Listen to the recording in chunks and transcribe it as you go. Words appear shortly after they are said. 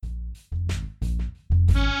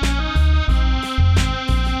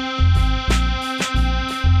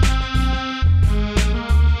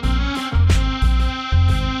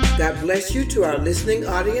bless you to our listening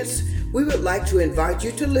audience. We would like to invite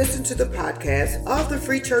you to listen to the podcast of the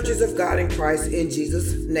Free Churches of God in Christ in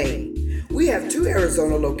Jesus' name. We have 2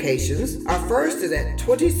 Arizona locations. Our first is at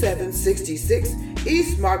 2766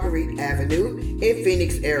 East Marguerite Avenue in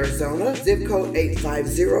Phoenix, Arizona, zip code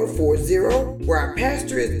 85040, where our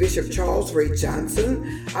pastor is Bishop Charles Ray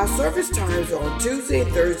Johnson. Our service times are on Tuesday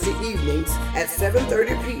and Thursday evenings at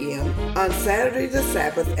 7:30 p.m., on Saturday the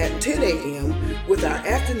Sabbath at 10 a.m., with our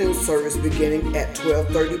afternoon service beginning at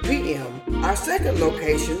 12:30 p.m. Our second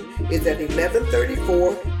location is at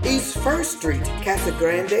 1134 East 1st Street, Casa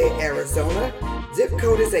Grande, Arizona. Zip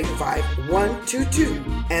code is 85122.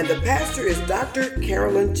 And the pastor is Dr.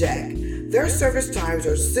 Carolyn Jack. Their service times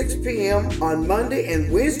are 6 p.m. on Monday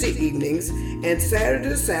and Wednesday evenings and Saturday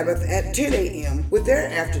the Sabbath at 10 a.m. with their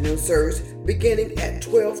afternoon service beginning at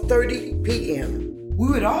 12:30 p.m. We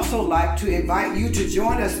would also like to invite you to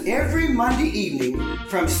join us every Monday evening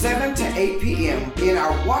from 7 to 8 p.m. in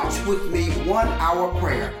our Watch With Me 1-hour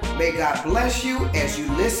prayer. May God bless you as you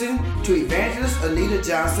listen to Evangelist Anita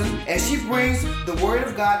Johnson as she brings the Word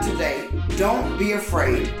of God today. Don't be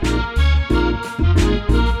afraid.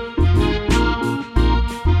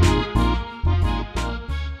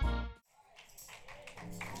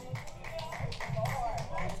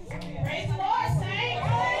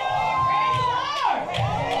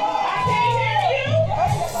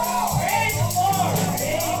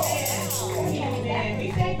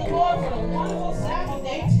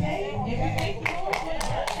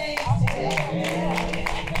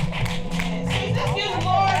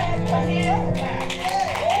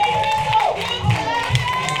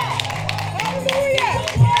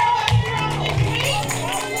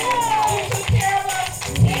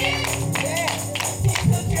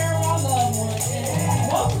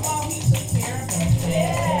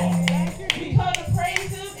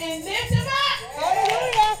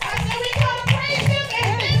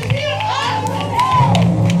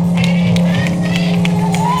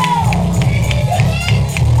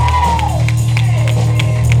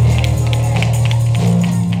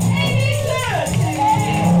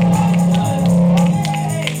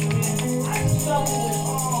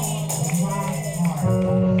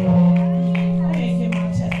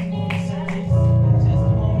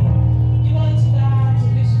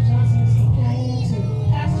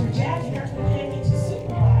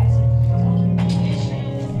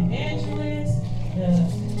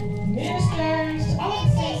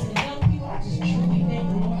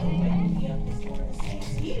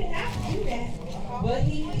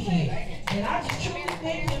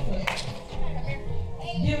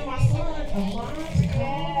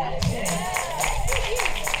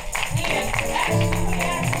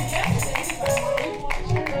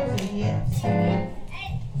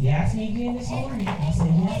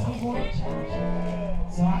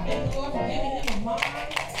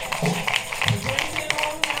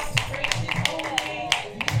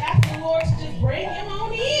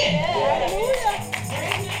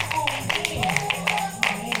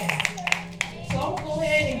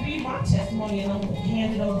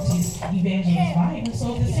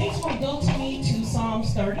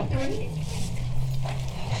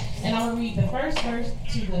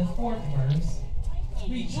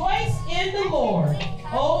 Rejoice in the Lord,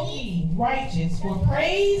 O ye righteous, for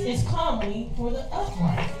praise is comely for the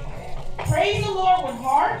upright. Praise the Lord with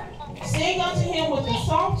harp, sing unto him with the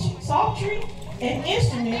psaltery, an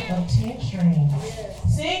instrument of 10 strings.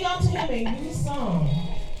 Sing unto him a new song,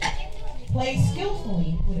 play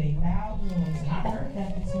skillfully with a loud noise. And I heard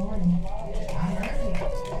that this morning. I heard it.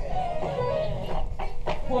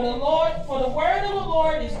 For the word of the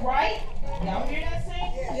Lord is right. Y'all hear that saying?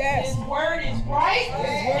 Yes. His word is right.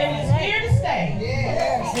 His word is here to stay.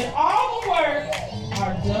 Yes. And all the words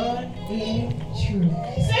are done in truth.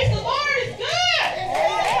 Says the Lord is good.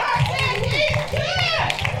 I said he's good.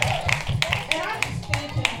 And I just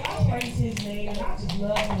thank him. I praise his name. And I just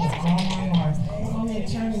love him with all my heart. I'm going to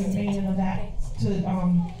turn the remaining of that to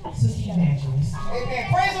Sister Evangelist. Amen.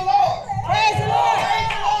 Praise the Lord. Praise the Lord. Praise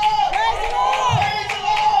the Lord. Praise the Lord. Praise the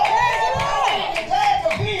Lord. Praise the Lord. I'm glad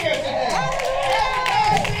to be here today.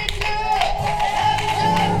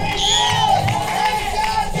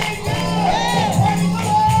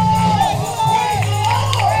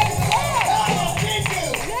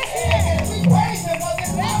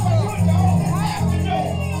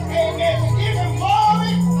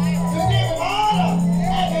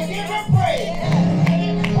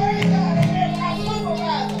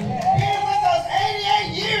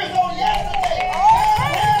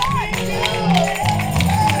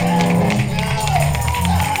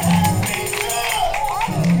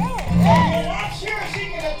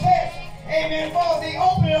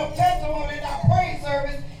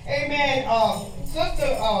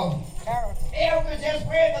 Elder just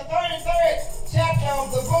read the 33rd chapter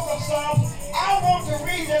of the book of Psalms. I want to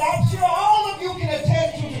read that. I'm sure all of you can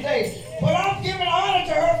attest to today. But I'm giving honor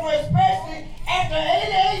to her for especially after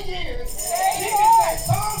 88 years. She can say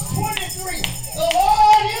Psalms 23. The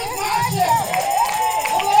Lord is my shepherd.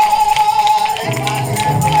 The Lord is my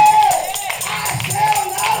shepherd. I shall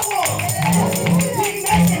not want. He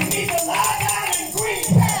maketh me to lie down in green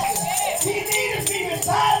pastures. He leadeth me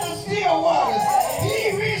beside the still waters.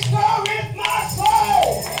 He restoreth my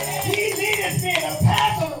soul. He leadeth me in the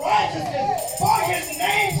path of righteousness for his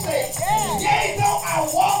name's sake. Yea, though I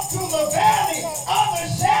walk through the valley of the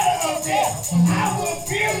shadow of death, I will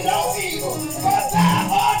fear no evil, for thou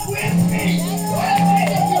art with me. How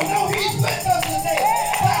many of you know he's with us today?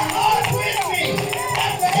 Thou art with me.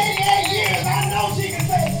 After 88 years, I know she can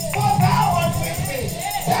say, for thou art with me.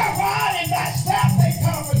 Thy rod and thy staff, they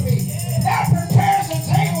comfort me. Thou preparest a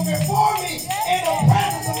table before me in the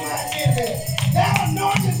presence of my enemies. Thou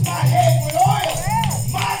anointest my head with oil.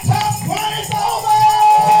 My cup runneth over.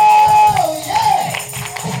 Yeah.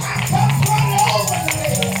 My cup runneth over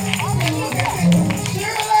today. Look at me.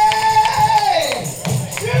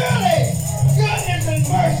 Surely, goodness and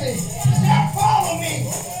mercy shall follow me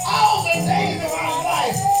all the days of my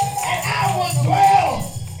life, and I will dwell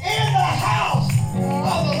in the house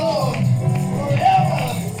of the Lord forever.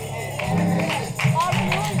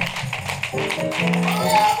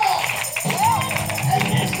 Forever. And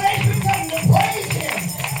this day we come to praise him.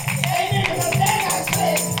 Amen. Because then I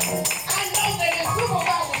say, I know that the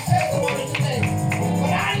supervisor's testimony today,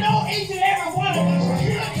 but I know each and every one of us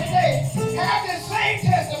here today have the same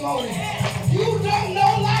testimony. You don't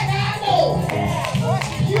know like I know.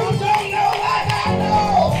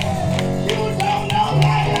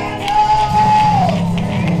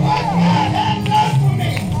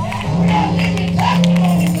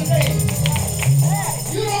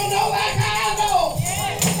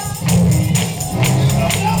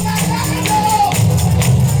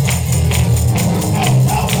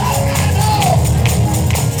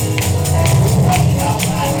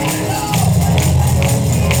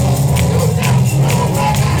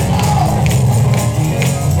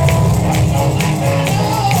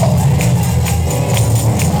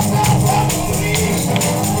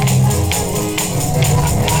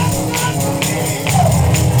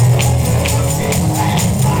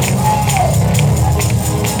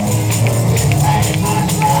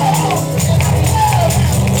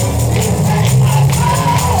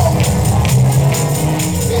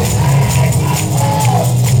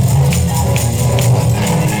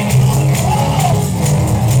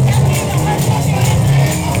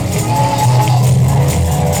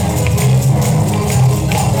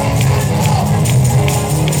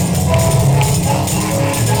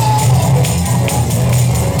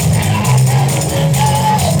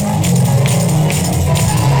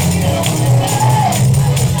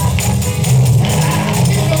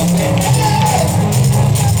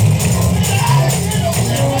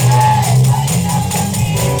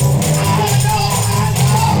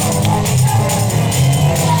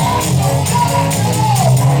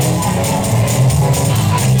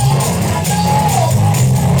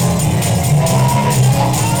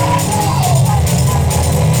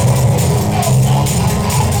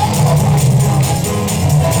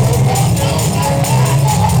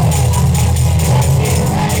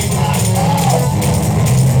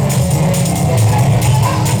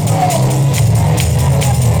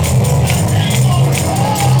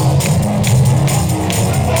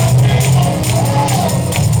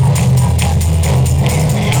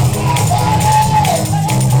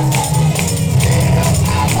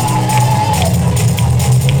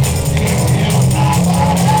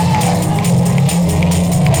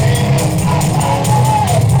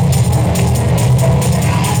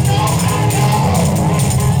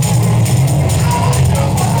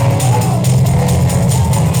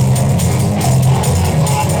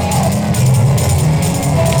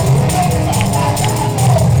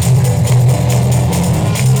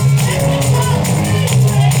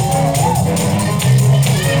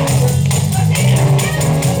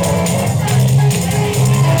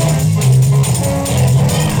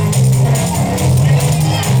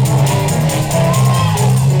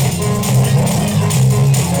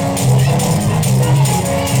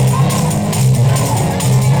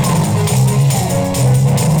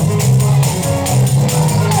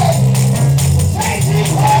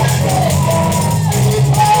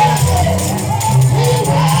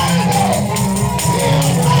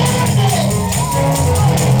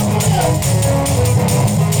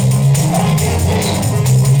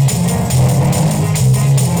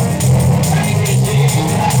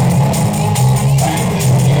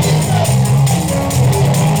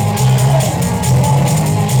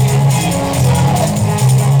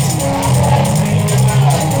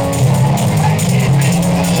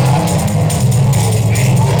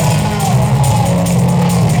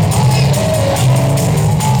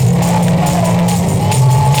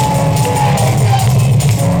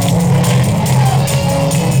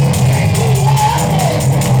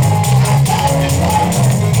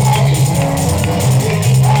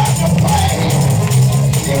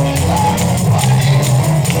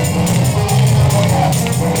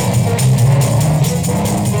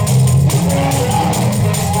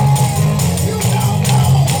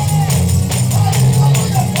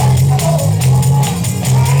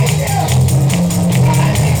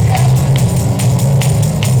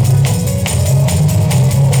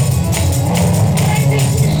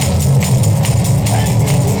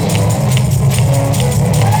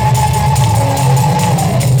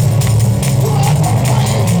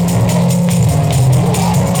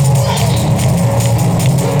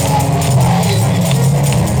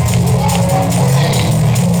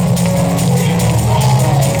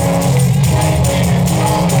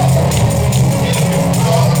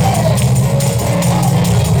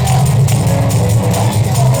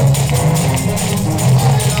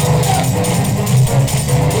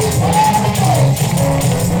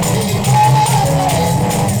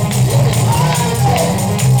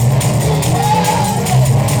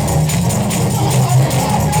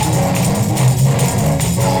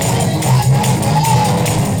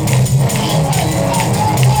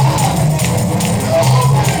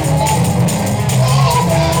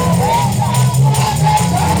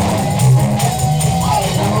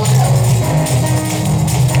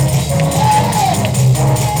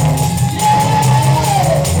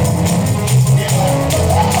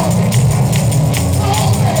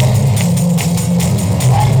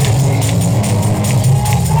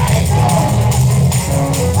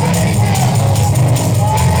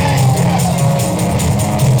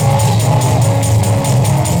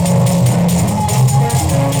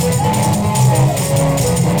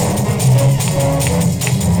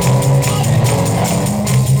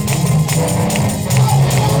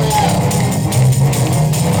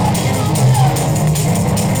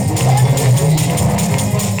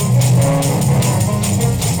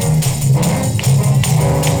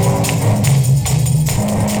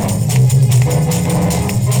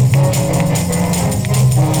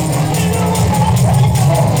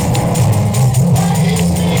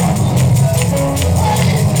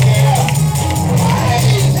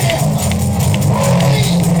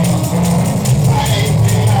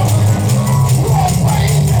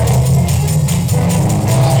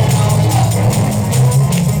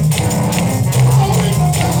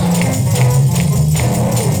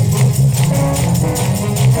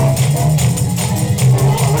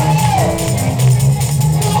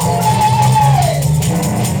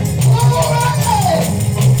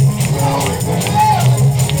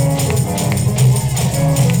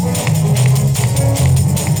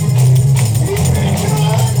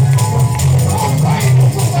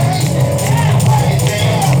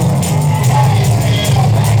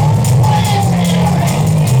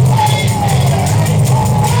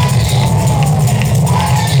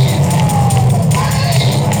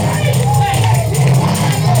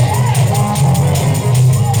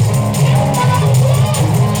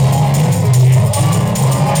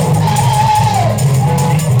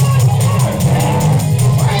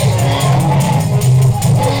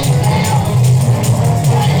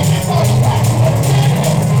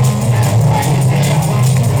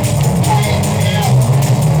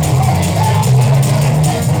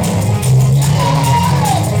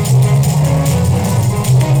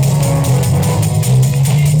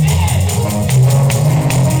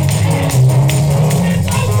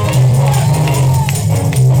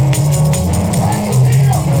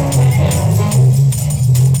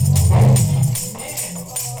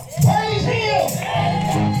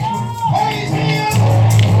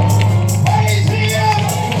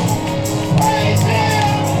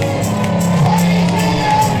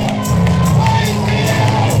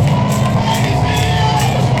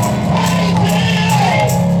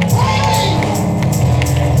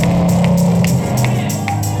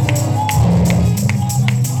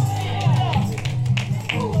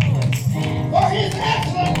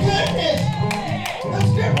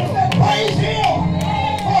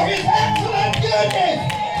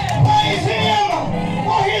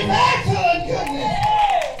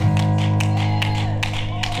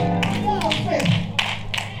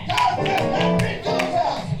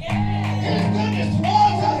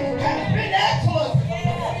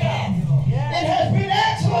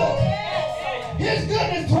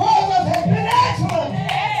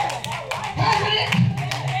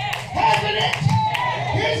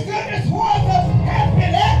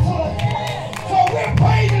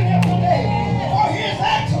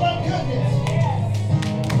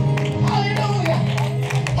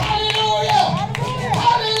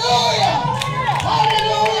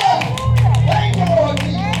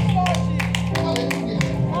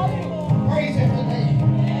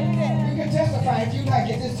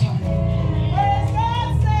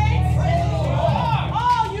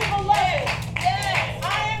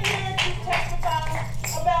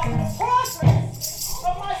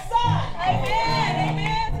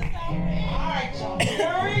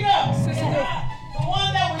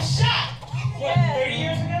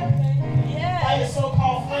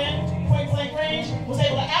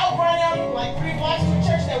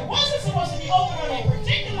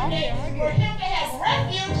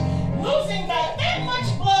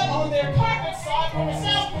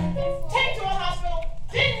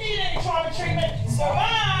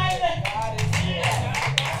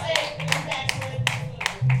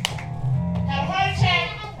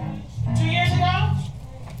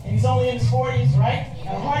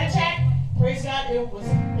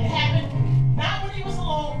 it happened not when he was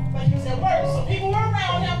alone, but he was at work. So people were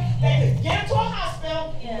around him. They could get him to a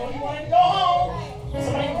hospital. You know, he wanted to go home.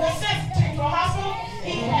 Somebody with good sense took him to a hospital.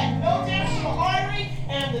 He had no damage to the artery,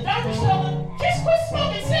 and the doctor told him, just quit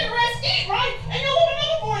smoking cigarettes, eat right, and you'll live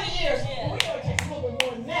another 40 years. Well, we know it takes a little bit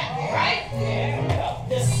more than that, right?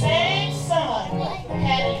 The same son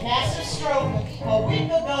had a massive stroke a week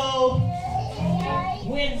ago,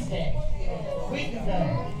 Wednesday. A week ago.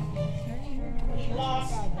 He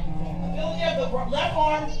lost ability of the left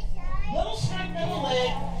arm, little strength in the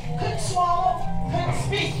leg, couldn't swallow, couldn't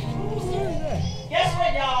speak. Guess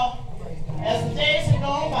what, y'all? As the days have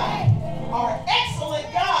gone by, our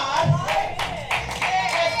excellent God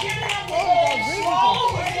has given him the leg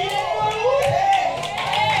swallow with his food.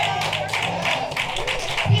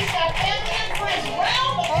 He's got family and friends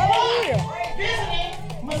round the clock visiting,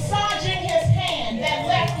 massaging his hand, that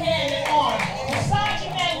left hand and arm,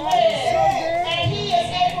 massaging that leg, and he is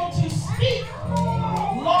able to speak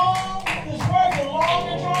long. His words are long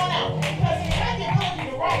and drawn out because he had the ability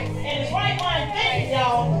to write, and his right mind thinking,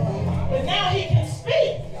 y'all. But now he can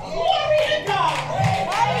speak. Glory to God.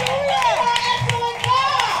 Hallelujah. Our excellent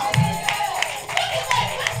God. Look at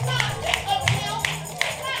that. That's not just of him.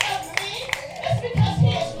 It's not of me. It's because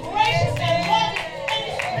he is gracious and loving and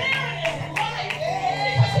he's sparing his life.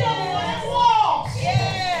 Because he's the only one that walks.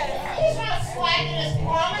 He's not slacking his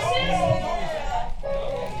promises.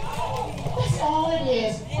 That's all it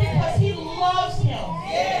is. Because he loves him.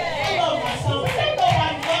 I love my son. But don't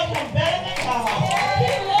nobody love him better than God.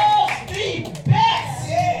 He loves the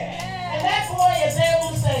best. And that boy is able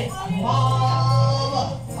to say,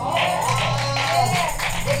 Mom.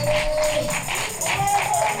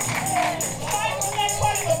 Right from that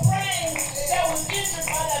part of the brain that was injured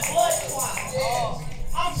by that blood clot.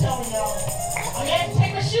 I'm telling y'all, I'm going to have to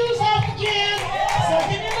take my shoes off again. So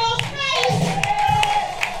give me a little space.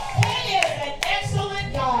 He is an excellent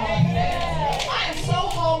God. I am so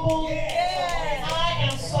humbled. I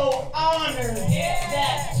am so honored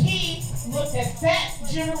that he looked at that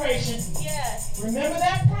generation. Remember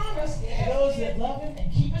that promise? Those that love him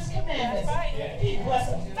and keep his commandments. He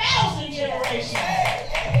blessed 1,000 generations.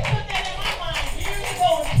 Put that in my mind years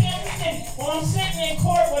ago in Kansas City when I'm sitting in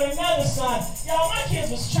court with another son. Y'all, my kids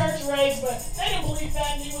was church raised, but they didn't believe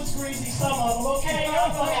that and he was greasy, some of them, okay? Y'all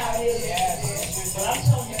know how it is. But I'm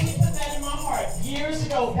telling you, he put that in my heart years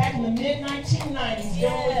ago, back in the mid-1990s,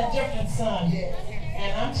 dealing with a different son. And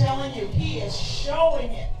I'm telling you, he is showing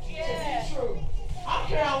it to be true. I don't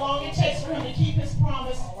care how long it takes for him to keep his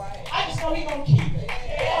promise. I just know he's going to keep it.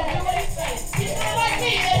 He's going to do what he says. He's not like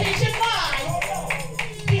me that he should lie.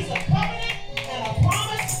 He's a covenant and a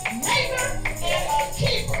promise maker and a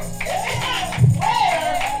keeper. It's not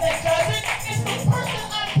prayer that does it. It's the person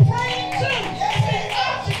I'm praying to. It's the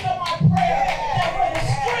object of my prayer. That where the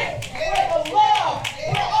strength, where the love,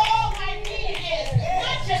 where all my need is.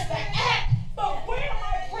 Not just the act, but where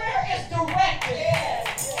my prayer is directed.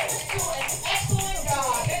 It's to an excellent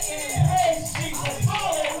God. Praise Jesus.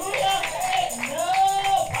 Hallelujah. Ain't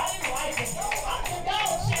nobody like him. I'm giving y'all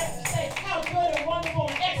a chance to say how good and wonderful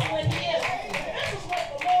and excellent he is. This is what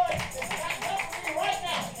the Lord has done for me right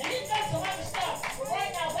now. And he's done some other stuff. But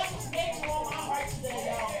right now, that's what's major on my heart today,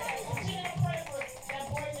 y'all. Continue to pray for that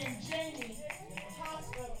boy named Jamie in the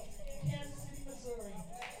hospital in Kansas City, Missouri.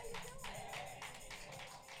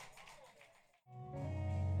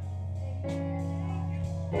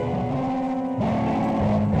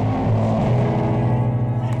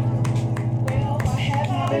 Well, I have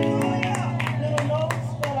my little notes,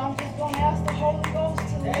 but I'm just going to ask the Holy Ghost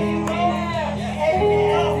to lead me.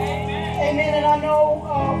 Amen. Amen. And I know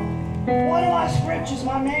one of my scriptures,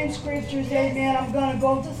 my main scriptures, amen, I'm going to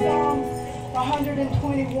go to Psalms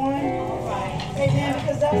 121. Amen,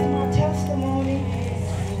 because that's my testimony.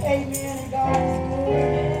 Amen, and God is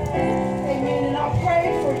good. Amen, and I pray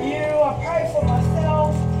for you. I pray for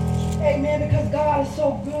myself. Amen, because God is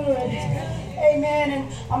so good. Amen,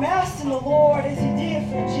 and I'm asking the Lord as he did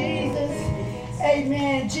for Jesus.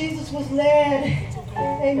 Amen, Jesus was led,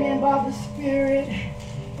 amen, by the Spirit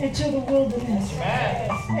into the wilderness.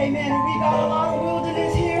 Amen, and we got a lot of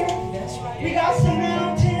wilderness here. We got some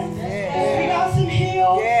mountains. We got some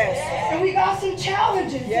hills. And we got some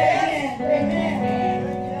challenges. Amen,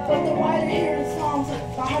 amen. But the writer here in Psalms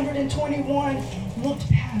 121 looked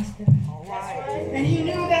past them. And he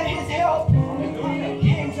knew that his help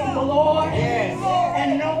came from the Lord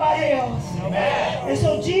and nobody else. And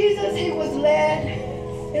so Jesus, he was led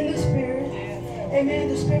in the Spirit. Amen.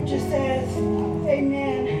 The scripture says,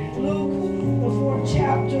 amen, Luke, the 4th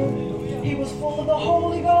chapter, he was full of the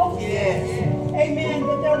Holy Ghost. Amen.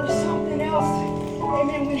 But there was something else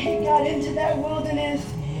Amen. When he got into that wilderness,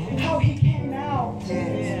 how he came out.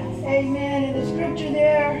 Amen. And the scripture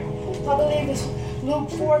there, I believe it's Luke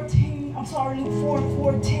 4 and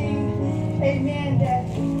 14. Amen. That,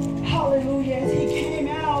 hallelujah, as he came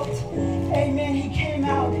out, amen, he came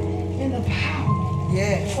out in the power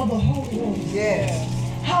of the Holy Ghost.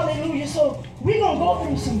 Hallelujah. So we're going to go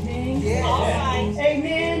through some things. Amen.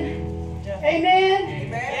 Amen.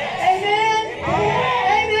 Amen. Amen.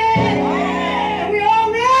 And we're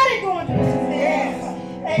already going through some things.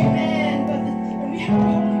 Amen. And we have the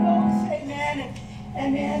Holy Ghost.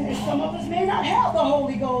 Amen. And some of us may not have the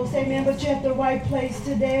Holy Ghost. Amen. But you're at the right place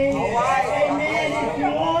today. Amen. If you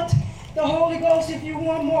want the Holy Ghost, if you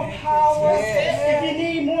want more power, if you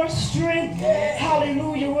need more strength,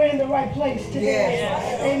 hallelujah, we're in the right place today.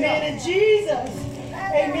 Amen. And Jesus,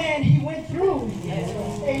 amen, he went through.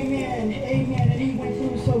 Amen. Amen. And he went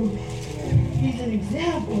through, so he's an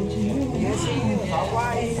example to you. Yes, he is.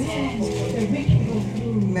 Amen. That we can go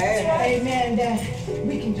through. Amen. That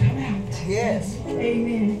we can come out. Yes.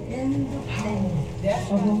 Amen. In the power of the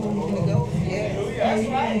Holy Ghost.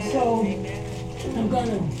 Amen. So I'm going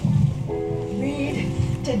to read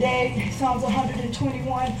today Psalms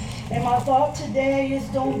 121, and my thought today is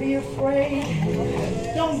don't be afraid.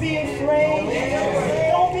 Don't be afraid.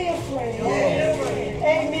 Don't be afraid.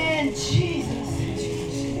 Amen. Jesus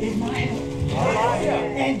is my help.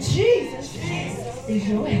 And Jesus is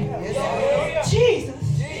your help. Jesus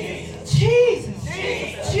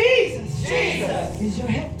is your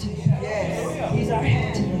help today. He's our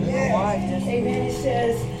help today. Amen. It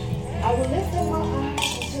says, I will lift up my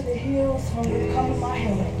eyes to the hills from which cometh my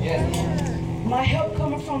help. My help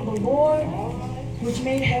cometh from the Lord, which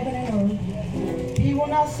made heaven and earth. He will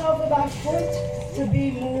not suffer thy foot to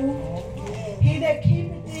be moved. He that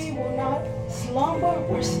keepeth thee will not slumber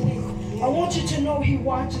or sleep. I want you to know he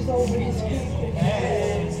watches over his people.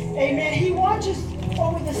 Amen. He watches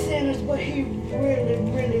over the sinners, but he really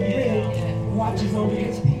watches over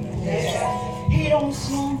his people. He don't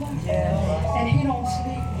slumber and he don't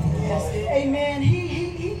sleep. Amen.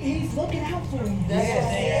 He's looking out for you.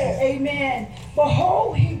 Amen.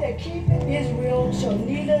 Behold, he that keepeth Israel shall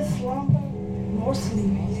neither slumber nor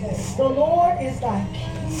sleep. The Lord is thy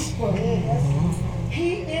keeper.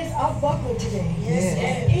 He is our buckler today.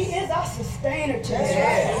 He is our sustainer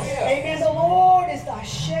today. Amen. The Lord is thy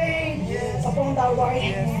shade upon thy right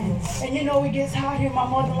hand. And you know it gets hot here. My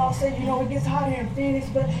mother-in-law said, you know, it gets hot here in Phoenix,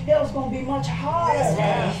 but hell's going to be much hotter.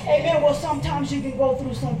 Amen. Well, sometimes you can go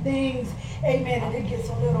through some things. Amen. And it gets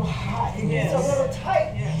a little hot. It gets a little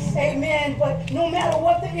tight. Amen. But no matter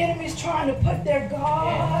what the enemy's trying to put there,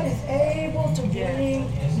 God is able to bring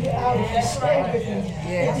you out if you stay with him.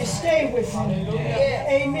 If you stay with him.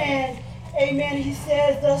 Amen. Amen. He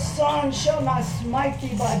says, the sun shall not smite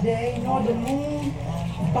thee by day, nor the moon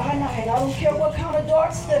by night. I don't care what kind of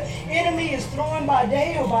darts the enemy is throwing by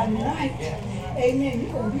day or by night. Amen.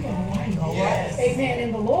 You're going to be all right. Amen.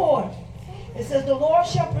 In the Lord. It says, the Lord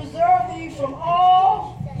shall preserve thee from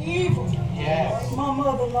all evil. My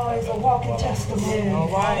mother-in-law is a walking testimony.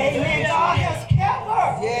 Amen. God has kept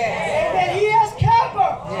her. Amen. He has kept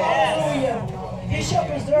her. Hallelujah. He shall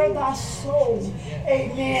preserve thy soul.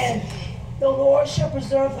 Amen. The Lord shall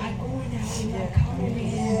preserve thy going out and thy coming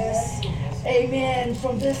in. Amen.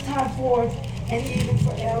 From this time forth and even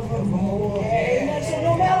forevermore. Amen. So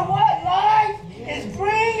no matter what life is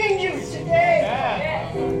bringing you today,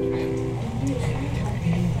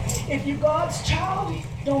 if you're God's child,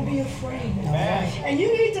 don't be afraid. And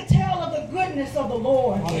you need to tell of the goodness of the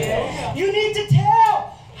Lord. You need to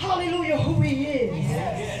tell, hallelujah, who he is.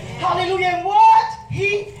 Hallelujah, and what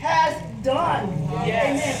he has done.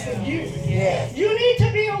 Amen, for you. You need to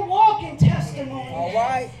be a walking testimony.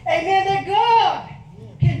 Amen, that God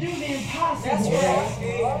can do the impossible.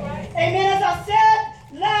 Amen, as I said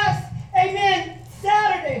last, amen,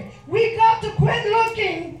 Saturday, we got to quit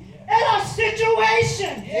looking at our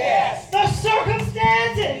situation, the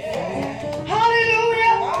circumstances.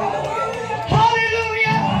 Hallelujah.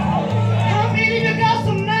 Hallelujah. How many of you got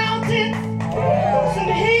some mountains, some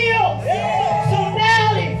hills, some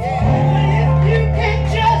valleys? But if you can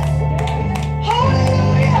just,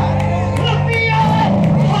 hallelujah, look beyond,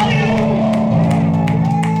 hallelujah,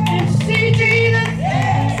 and see Jesus,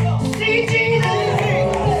 see Jesus,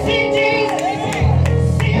 see Jesus,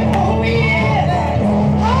 see who he is.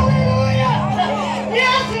 Hallelujah.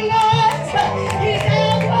 Yes, Lord. He's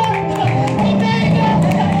Alpha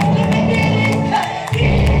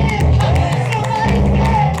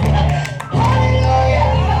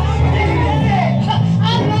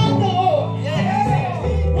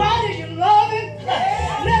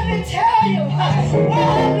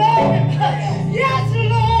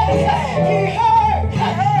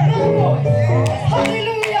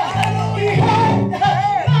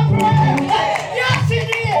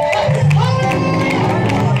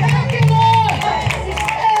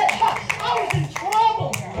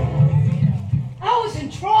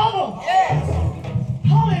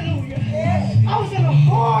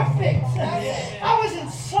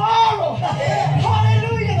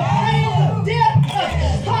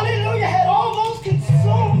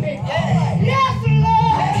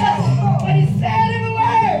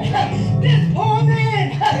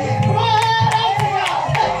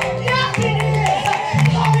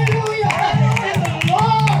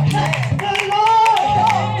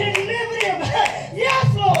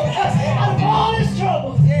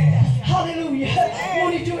Hallelujah.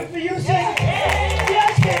 Won't he do it for you? Say,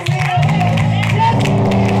 yes, he will. Yes, he will.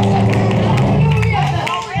 Hallelujah.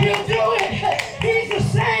 He'll do it. He's the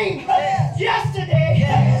same yesterday,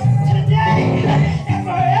 today, and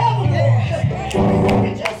forever, Lord. You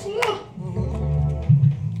can just look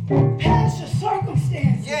past your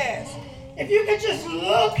circumstances. Yes. If you can just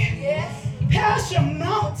look past your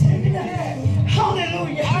mountain.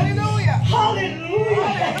 Hallelujah. Hallelujah. Hallelujah.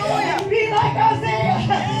 Hallelujah. Be like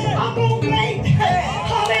Isaiah. I'm going to wait.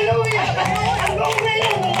 Hallelujah. I'm going to wait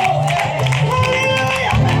on the Lord.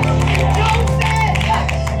 Hallelujah. Job said,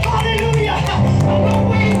 hallelujah. I'm going to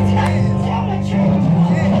wait till the change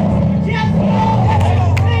comes. Yes, Lord.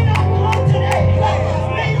 May not come today.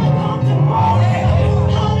 May not come tomorrow.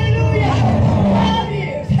 Hallelujah. 5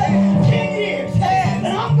 years. 10 years.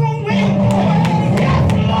 But I'm going to wait. Yes,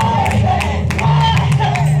 Lord. Why?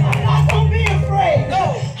 I'm not going to be afraid.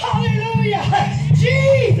 Hallelujah.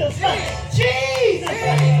 Jesus. Jesus.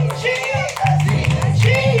 Jesus. Jesus.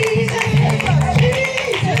 Jesus.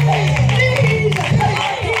 Jesus.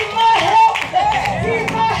 He's my help. He's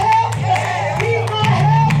my help. He's my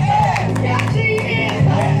help. Yes, he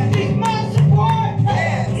is. He's my support.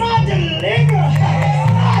 My deliverer.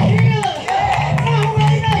 My healer. My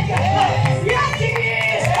way maker. Yes, he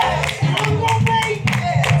is. I'm going to wait.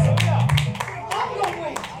 I'm going to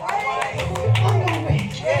wait. I'm going to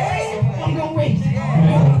wait. I'm going to wait.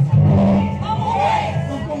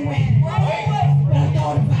 I'm going to wait. But I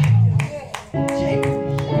thought about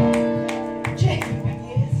Jacob. Jacob.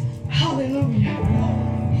 Hallelujah.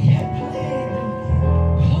 He had planned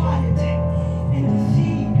and plotted and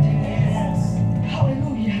deceived.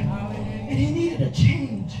 Hallelujah. And he needed a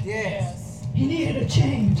change. Yes. He needed a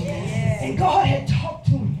change. And God had talked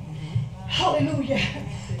to him. Hallelujah.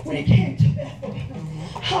 When he came to Bethel.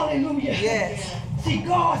 Hallelujah. Yes. See,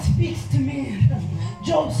 God speaks to men.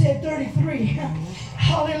 Job said 33.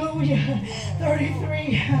 Hallelujah.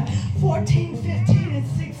 33, 14, 15, and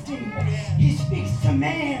 16. He speaks to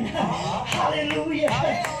man. Hallelujah.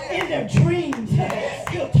 In their dreams.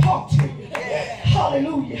 He'll talk to you.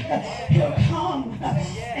 Hallelujah. He'll come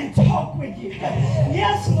and talk with you.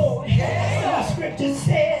 Yes, Lord. The scripture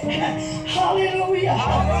said, hallelujah.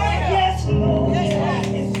 Yes, Lord.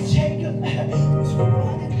 It's Jacob who's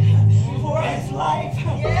running for his life.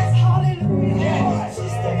 Hallelujah.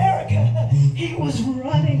 Sister Erica, he was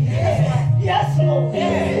running. Yes, Lord. He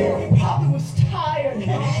probably was tired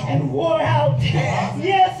and wore out.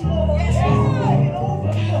 Yes, Lord. Looking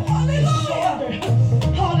over his shoulder.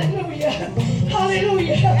 Hallelujah.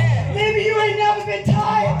 Hallelujah. Maybe you ain't never been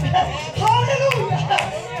tired. Hallelujah.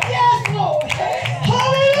 Yes, Lord.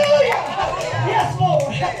 Hallelujah. Yes,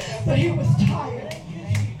 Lord. But he was tired.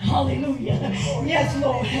 Hallelujah. Yes,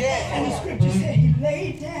 Lord. And the scripture said he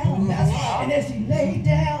laid down. And as he laid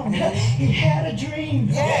down, he had a dream.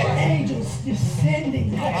 Angels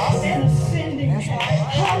descending and ascending.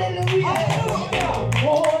 Hallelujah.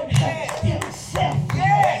 Lord himself.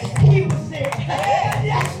 He was there.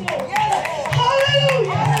 Yes, Lord.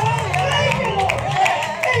 Hallelujah. Thank you, Lord.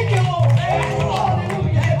 Thank you, Lord.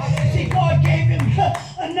 Hallelujah. See, God gave him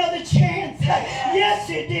another chance. Yes,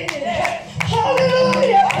 he did.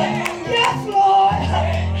 Hallelujah. Yes, Lord.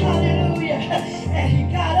 Hallelujah. And he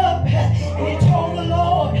got up and he told the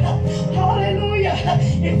Lord, hallelujah,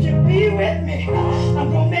 if you be with me,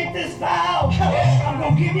 I'm going to make this vow. I'm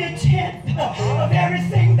going to give you a tenth of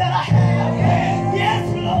everything that I have. Yes,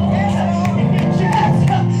 Lord. If you just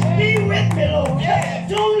be with me, Lord.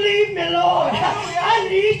 Don't leave me, Lord. I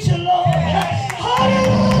need you, Lord.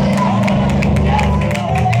 Hallelujah. Yes,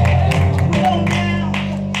 Lord. We go down.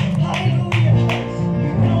 Hallelujah. We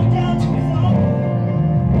go down to his uncle.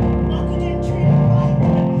 Uncle didn't treat him right.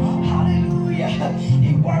 Hallelujah.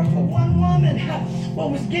 He worked for one woman, but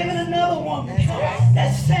was given another woman.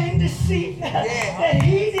 That same deceit that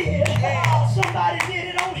he did, somebody did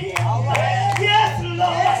it on him. Yes,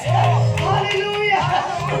 Lord. Hallelujah.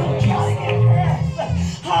 Don't try to get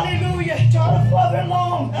past. Hallelujah. Try to further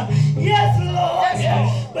along. Yes, Lord.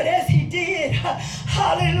 But as he did,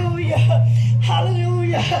 hallelujah.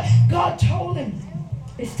 Hallelujah. God told him,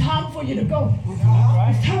 it's time for you to go.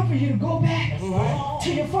 It's time for you to go back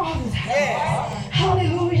to your father's house.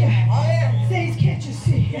 Hallelujah. Saints, can't you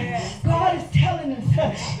see? God is telling us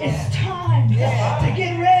it's time to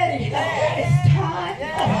get ready. It's time.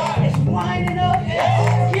 It's winding up.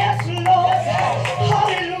 Yes, Lord.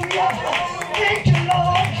 Hallelujah. Thank you,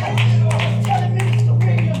 Lord. I was telling Minister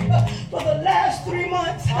William for the last 3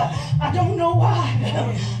 months, I I don't know why.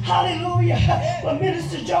 Hallelujah. But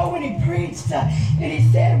Minister Joe, when he preached, and he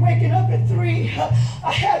said waking up at 3,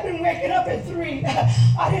 I had been waking up at 3.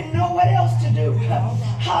 I didn't know what else to do.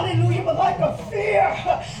 Hallelujah. But like a fear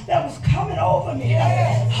that was coming over me.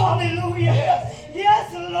 Hallelujah.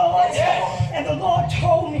 Yes, Lord. And the Lord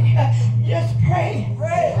told me, just pray.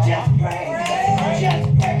 Just pray.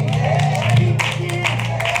 Just pray. He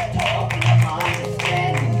began to open up my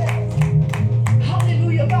understanding.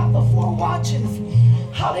 Hallelujah. About the 4 watches.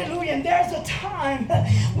 Hallelujah. And there's a time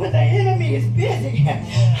when the enemy is busy.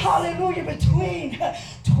 Hallelujah. Between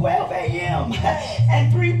 12 a.m.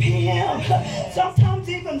 and 3 p.m. Sometimes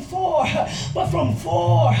even 4. But from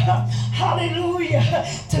 4, hallelujah,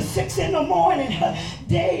 to 6 in the morning,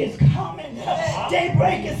 day is coming.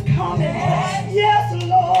 Daybreak is coming. Yes,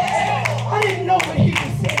 Lord. I didn't know what he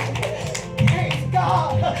was saying. Praise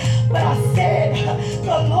God. But I said,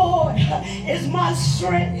 the Lord is my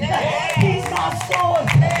strength. He's my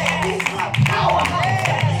source. He's my powerhouse.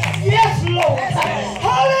 Yes, Lord.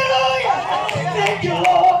 Hallelujah. Thank you,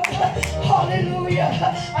 Lord. Hallelujah.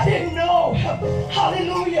 I didn't know,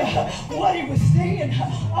 hallelujah, what he was saying.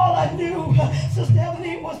 All I knew, Sister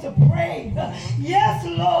Evelyn, was to pray. Yes,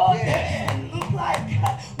 Lord. It looked like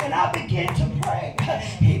when I began to pray,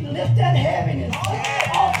 he'd lift that heaviness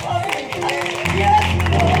off of me. Yes,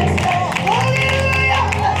 Lord. Hallelujah.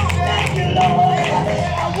 Thank you, Lord.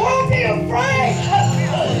 I won't be afraid.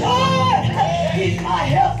 Lord, he's my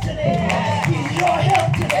help today. He's your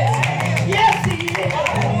help today. Yes, he is.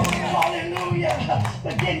 Hallelujah.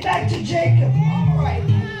 But getting back to Jacob.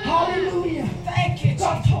 Hallelujah. Thank you.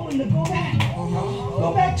 God told him to go back.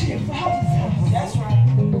 Go back to your father's house. That's right.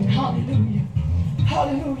 Hallelujah.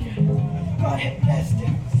 Hallelujah. God had blessed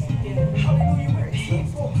him. Hallelujah. With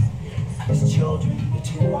people, his children, the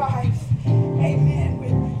 2 wives. Amen.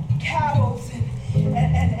 With cattle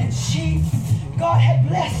and sheep. God had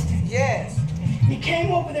blessed him. Yes. He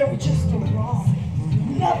came over there with just the wrong.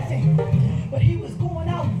 Nothing. But he was going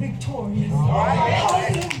out victorious.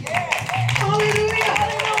 Hallelujah. Hallelujah.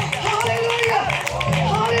 Hallelujah.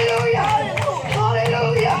 Hallelujah.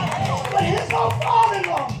 Hallelujah. But his own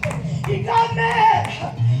father-in-law, he got mad.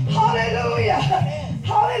 Hallelujah.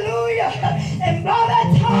 Hallelujah. And by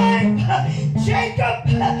that time, Jacob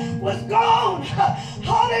was gone.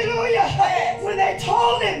 Hallelujah. When they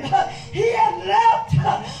told him he had left,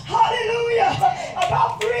 hallelujah,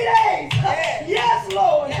 about 3 days. Yes,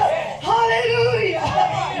 Lord. Hallelujah.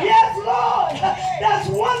 Yes, Lord. That's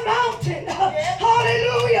one mountain.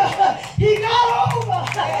 Hallelujah. He got over.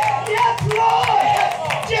 Yes, Lord.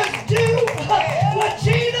 Just do what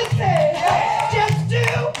Jesus said. Just do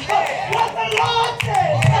what the Lord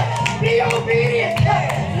said. Be obedient.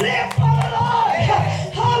 Live for the Lord.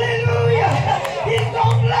 Hallelujah. He's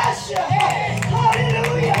going to bless you.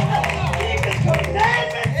 Hallelujah. Keep his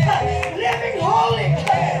commandments. Living holy. I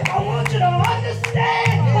want you to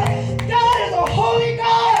understand God is a holy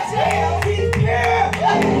God. He's pure.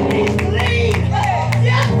 He's clean.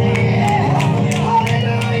 Yes, he is.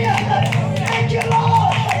 Hallelujah. Thank you,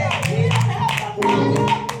 Lord. He doesn't have to line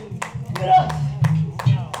up with us.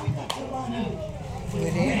 We got to line up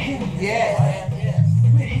with him. Yes.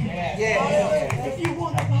 With him. Yes. If you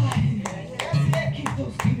want to abide, keep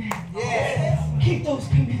those commandments. Yes. Keep those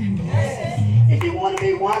commandments. Yes. If you want to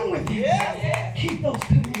be one with him, keep those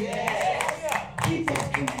commandments. Yes. Keep those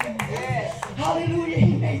commandments. Yes. Hallelujah.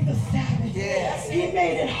 He made the Sabbath. Yes. He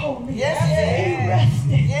made it holy. Yes. He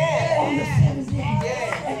rested on the 7th day.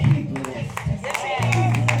 Yes. And he blessed it. He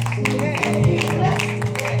blessed it. He blessed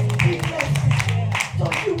it. He blessed it. So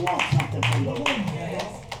if you want something from the Lord,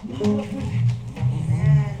 line up with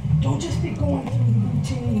it. Don't just be going through the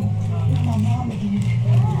routine. My mama did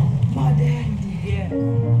it. My daddy did it.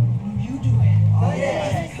 You do it. Oh,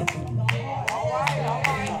 yeah. Come from the heart. All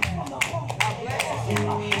right. Come from the heart. It's in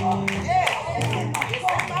my heart. It's in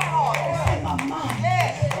my heart. It's in my mind.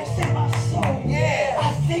 It's in my soul. I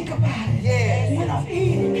think about it. When I'm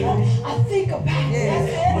eating, I think about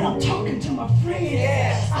it. When I'm talking to my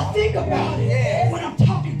friends, I think about it. When I'm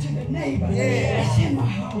talking to the neighbor, it's in my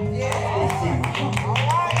heart. It's in my heart.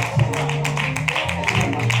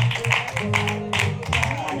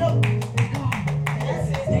 I know God.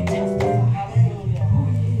 They testify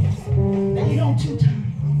who he is. He don't two-time.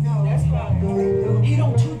 He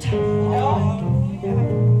don't two-time.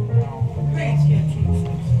 Praise you,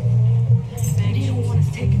 Jesus. And he don't want us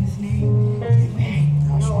taking his name in vain.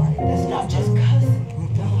 That's not just cousin.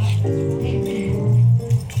 Amen.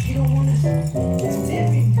 He don't want us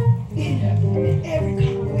living in every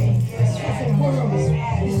kind of way. Because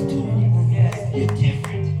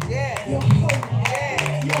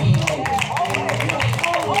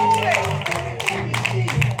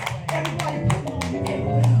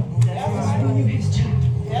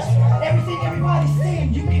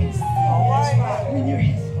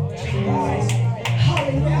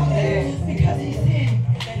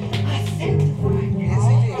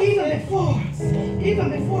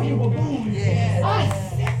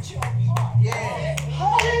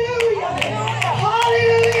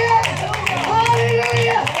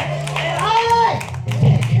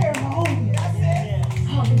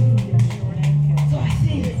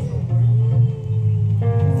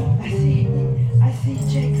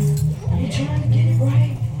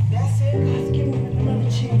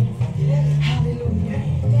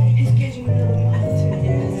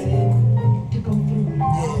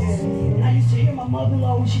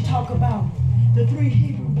when she talked about the 3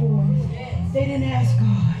 Hebrew boys, they didn't ask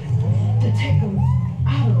God to take them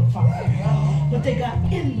out of the fire, but they got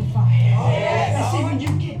in the fire. And see, when you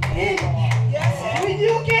get in it, when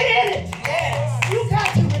you get in it, you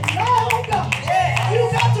got to rely on God. You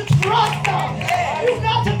got to trust God. You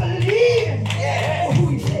got to believe in for who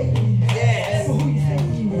He said He is. For who He said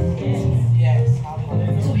He is.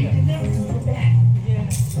 So He delivered them from that.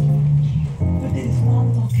 But then His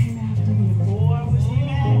mom came after me. Boy, was he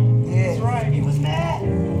mad? That's right. He was mad.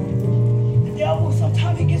 The devil,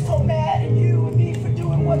 sometimes he gets so mad at you and me for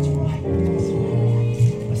doing what's right.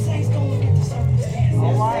 But saints, don't look at the circumstances.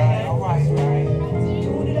 All right.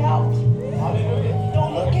 Tune it out.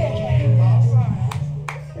 Don't look at it.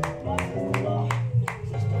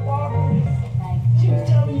 Sister Barbara, she was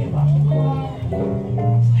telling me about the choir.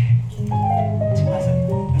 I said,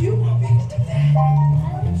 you want me to do that?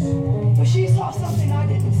 But she saw something I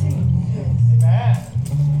didn't see.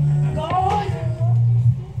 God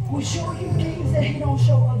will show you things that He don't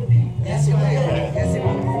show other people. Yes, He will. Yes, He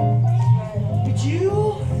will. But you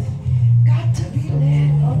got to be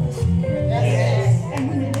led of the Spirit. Yes. And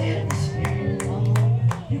when you're led of the Spirit,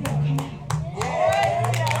 you're going to come out.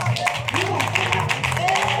 You're going to come out.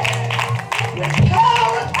 With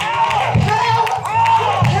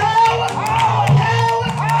power,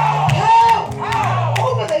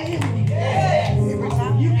 over the enemy.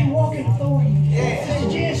 You can walk in authority. Sister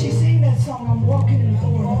Jen, she sang that song, I'm walking in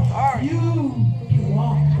authority. You can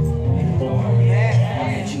walk in authority.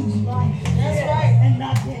 And choose life. And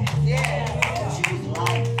not death. Choose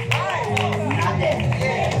life. Not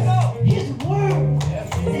death. His word.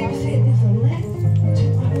 David said, there's a lamp to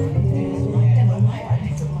my feet and a light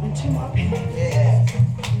unto my path.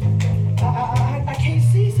 I can't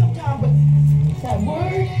see sometimes, but that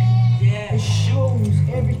word, it shows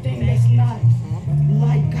everything that's not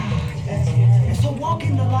like God. And so walk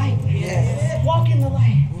in the light. Walk in the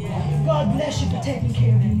light. God bless you for taking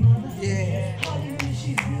care of your mother. Hallelujah,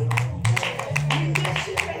 she's beautiful. You miss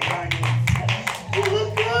it, baby. You look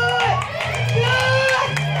good. Good.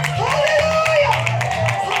 Hallelujah.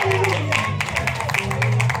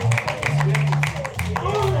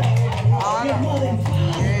 Honor your mother and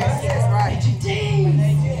father. That's right. Today,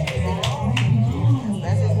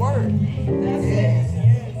 That's His word.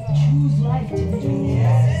 choose life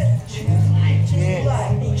today. Choose life.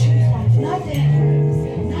 Choose life. Not death.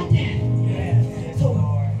 Not death. So,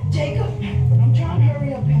 Jacob, I'm trying to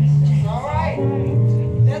hurry up, Pastor Jacob. All right.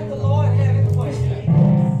 Let the Lord have His way.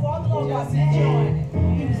 Before the Lord got mad,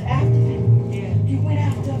 He was after him. He went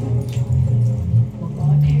after him.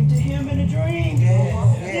 God came to him in a dream.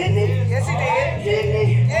 Didn't He? Yes, He did. Didn't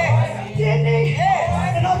He? Didn't He?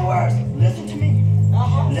 In other words, listen to me.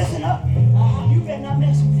 Listen up. You better not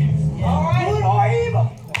mess with him. Good or evil.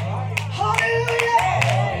 Hallelujah.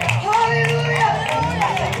 Hallelujah.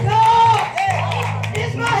 God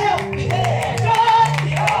is my help.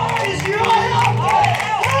 God is your help.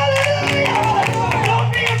 Hallelujah. Don't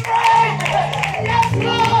be afraid. Yes,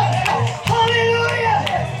 Lord. Hallelujah.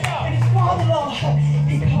 And His Father, Lord,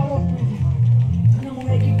 He caught up with him. And I'm going to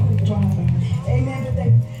make it quick, driver. Amen. But they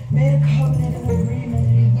made a covenant and agreement.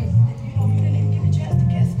 And you didn't even give a chance to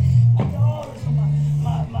kiss my daughters or my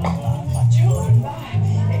children. Bye.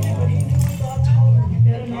 Amen. But He knew what God told him. You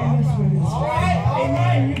better not mess with him.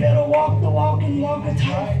 Amen. You better walk the walk and walk the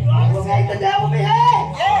talk. I will make the devil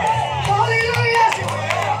behave. Hallelujah.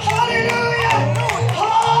 Hallelujah.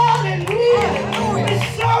 Hallelujah. We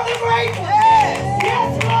serve the great one.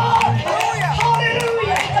 Yes, Lord.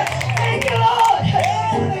 Hallelujah. Thank you, Lord.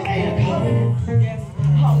 They made a covenant.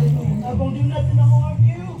 Hallelujah. I'm not going to do nothing to harm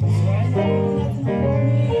you. I'm not going to do nothing to harm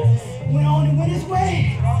me. Went on and went his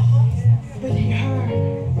way. But he heard.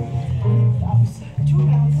 I was 2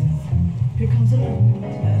 mountains. Here comes another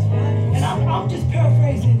mountain. And I'm just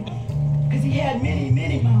paraphrasing because he had many,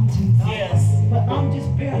 many mountains. But I'm just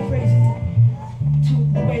paraphrasing it to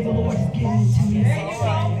the way the Lord has given it to me.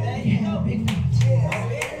 He had a big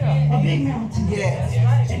mountain. A big mountain.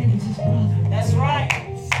 And it was his brother. That's right.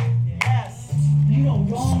 You don't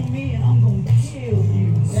wrong me and I'm going to kill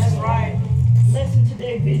you. That's right. Lesson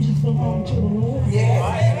today, vengeance belongs to the Lord. Eye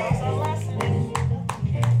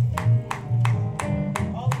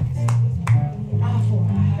for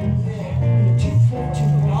eye. Tooth for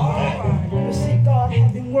tooth. But see, God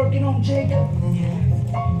had been working on Jacob.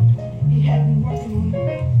 He had been working on him.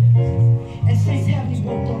 And saints, have He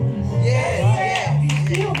worked on us? He's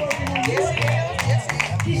still working on you.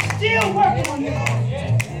 He's still working on you.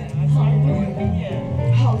 Hallelujah.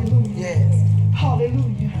 Hallelujah.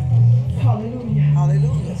 Hallelujah. Hallelujah.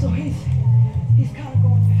 Hallelujah. So he's kind of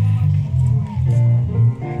going back and forth.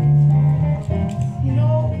 You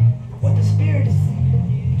know,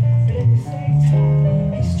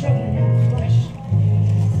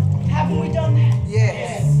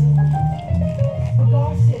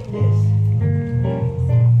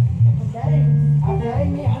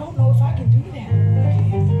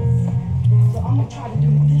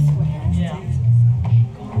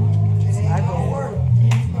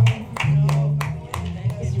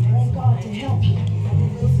 help you,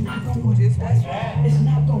 it's not going to work. That's right. It's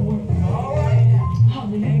not going to work. All right.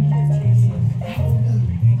 Hallelujah.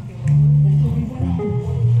 Hallelujah. And so we went on.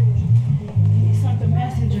 He sent the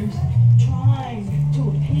messengers trying to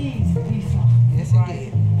appease Esau. Yes, he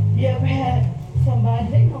did. You ever had somebody,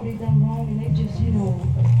 they know they done wrong and they just,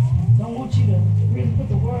 don't want you to really put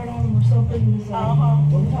the word on them or something and say,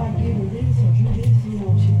 well, if I give her this or do this,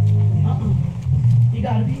 You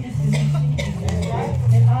got to be instant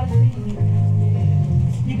and honestly,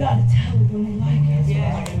 you got to tell it when they like it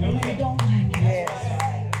and when they don't like it.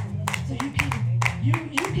 So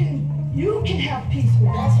you can have peace with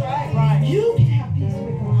God. That's right. You can have peace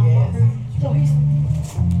with God. So he's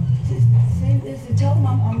saying this and tell him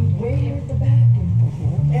I'm way here at the back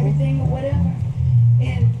and everything or whatever.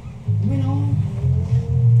 And went on,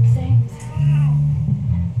 things.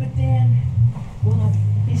 But then,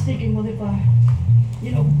 he's thinking, well, if I,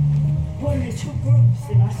 put him in two groups,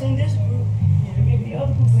 and I send this group, and maybe the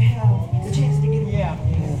other group will have the chance to get away. Yeah.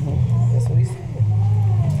 That's what he said.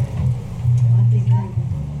 I'm thinking,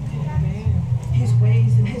 his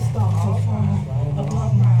ways and his thoughts are far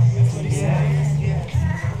above mine. That's what he said.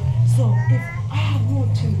 So if I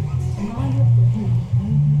want to line up with him,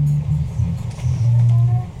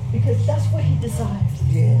 because that's what he desires.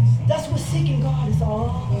 Yes. That's what seeking God is all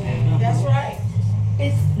about. That's right.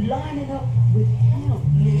 It's lining up with him.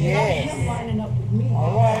 Yes. Not him lining up with me.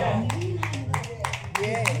 All right. Me lining up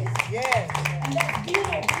with Yes. And that's being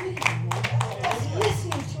obedient. That's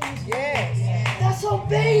listening to his Yes. word. That's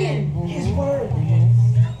obeying his word.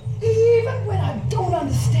 Even when I don't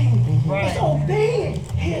understand, it's obeying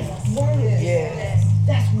his word. Yes.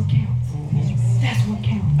 That's what counts. That's what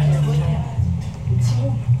counts. And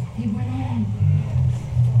so he went on.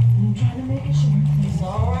 And I'm trying to make it short. It's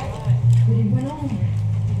all right. But he went on.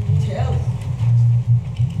 Tell it.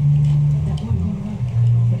 That wasn't going to work.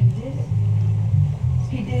 But he did it.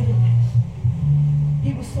 He did it. He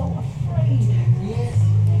was so afraid. Yes.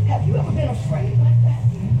 Have you ever been afraid like that?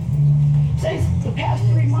 Say the past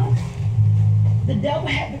 3 months, the devil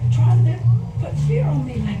had been trying to put fear on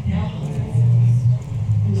me like that.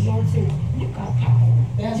 And the Lord said, you got power.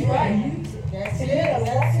 That's You gotta right. use it. That's And it. you gotta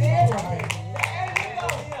walk That's in it. authority.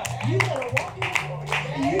 You gotta walk in authority.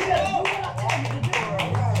 And you gotta do what I tell you to do.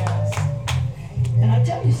 And I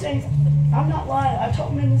tell you, saints, I'm not lying. I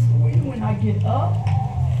told men this morning when I get up,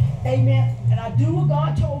 amen, and I do what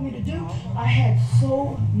God told me to do, I had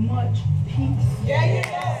so much peace. There you go.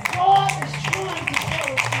 God is trying to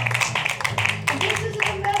tell us something. And this isn't a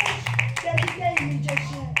message that he gave me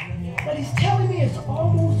just yet. But he's telling me it's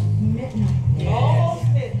almost midnight. Almost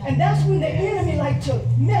midnight. And that's when the enemy like to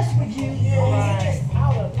mess with you and you just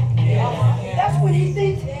out of it. That's when he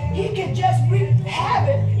thinks he can just wreak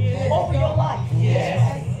havoc over your life.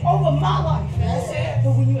 Over my life.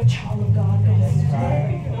 But when you're a child of God, God says,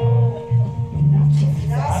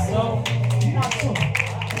 not so. Not so.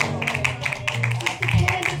 Sister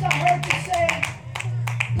Candace, I heard you say,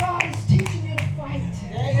 God is teaching you to fight.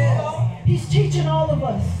 He's teaching all of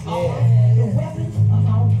us. The weapons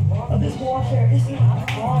of this warfare is not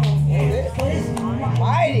carnal, but it's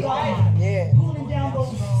mighty. God. Yeah. Pulling down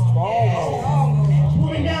those Strongholds.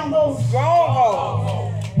 pulling down those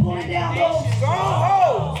Strongholds. pulling down those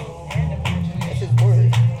Strongholds. That's his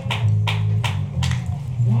word.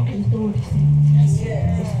 walking authority things.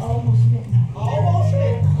 It's almost midnight. Almost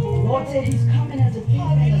midnight. Lord said he's coming as a thief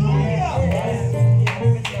in the night.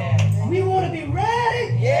 We want to be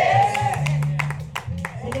ready. Yes.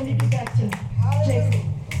 And let me get back to Jacob.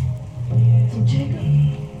 So Jacob,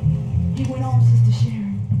 he went on, Sister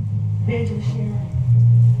Sharon, Evangelist Sharon,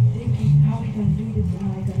 thinking how he going to do this and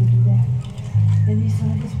how he going to do that. And he saw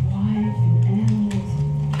his wife and animals,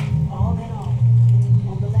 all that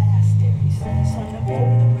on the last there. He saw them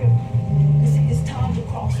over the river. You see, it's time to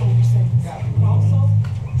cross over, saints.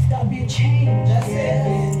 It's got to be a change. That's it.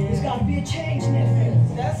 There's got to be a change, nephew.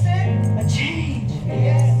 That's it. A change.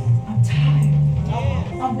 Yes. I'm tired.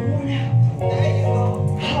 I'm worn out. There you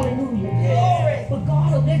go. Hallelujah. Glory. But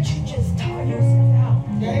God will let you just tire yourself out.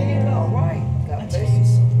 There you go. Right. I God tell bless you you.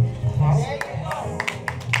 something. There you go.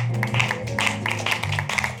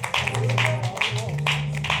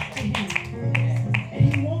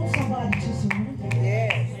 And he wants somebody to surrender.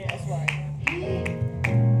 Yes. That's right. He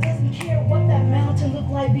doesn't care what that mountain looks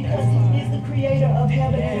like because he is the creator of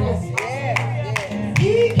heaven and earth. Yes.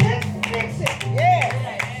 He can fix it. Yes.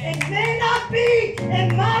 It may not be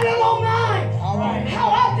in my little mind All right. how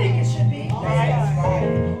I think it should be. That's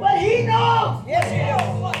right. But he knows. Yes, he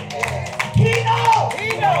knows. He knows.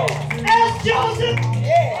 He knows. As Joseph,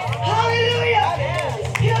 Yes. hallelujah,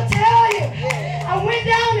 he'll tell you, I went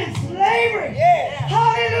down in slavery. Yes.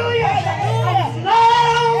 Hallelujah.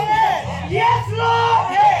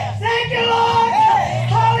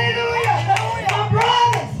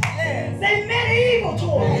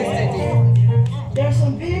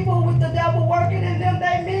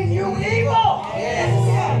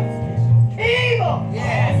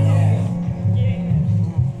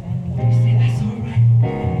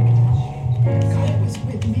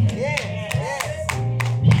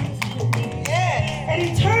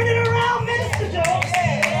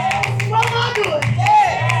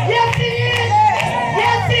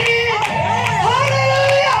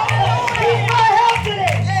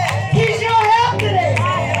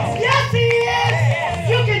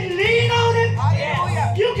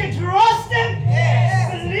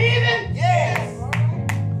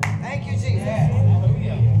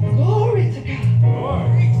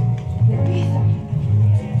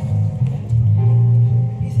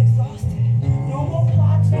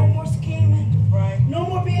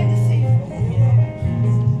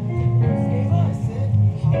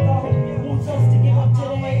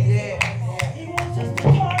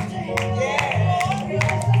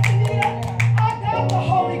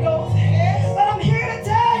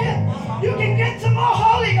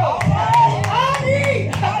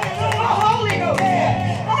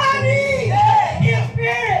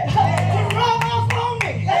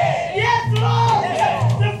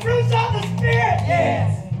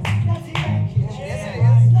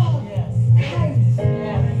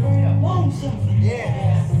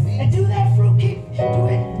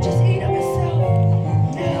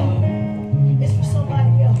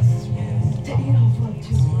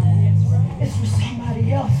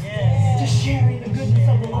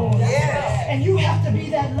 And you have to be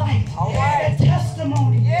that light, that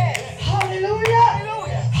testimony. Hallelujah.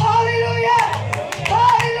 Hallelujah.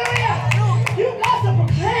 Hallelujah. You got to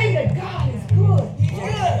proclaim that God is good.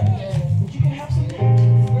 But you can have some healing.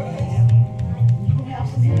 You can have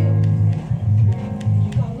some healing.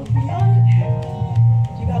 You got to look beyond it.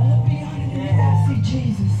 You got to look beyond it and you got to see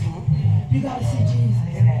Jesus. You got to see Jesus.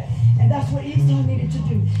 And that's what Esau needed to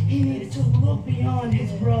do. He needed to look beyond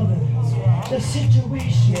his brother, the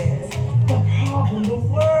situation, the problem, the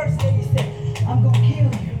words that he said, I'm going to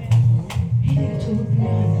kill you. He needed to look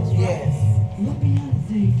beyond it. Look beyond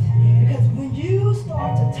things. Because when you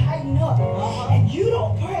start to tighten up and you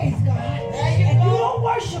don't praise God and you don't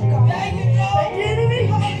worship God, the enemy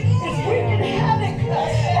is wreaking havoc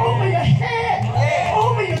over your head,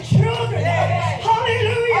 over your children,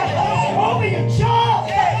 hallelujah, over your job,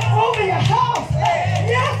 over your house.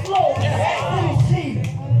 Yes, Lord. Let me see it.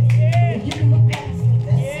 If you can look past it,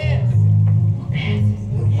 look past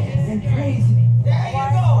it and praise me.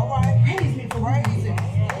 Praise me for praising.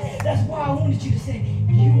 That's why I wanted you to say,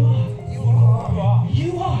 you are.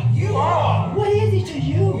 What is he to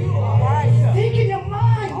you? Think in your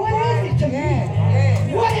mind, what is he to me?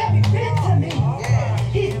 What have he been to me?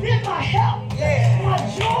 He's been my help, my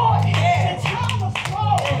joy, in time of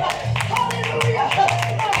sorrow. Hallelujah.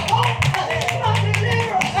 My hope, my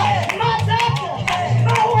deliverer, my doctor,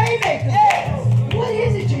 my way maker. What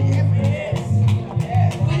is it to you?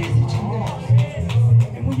 What is it to you?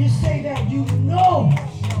 And when you say that, you know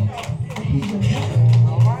that he's your help.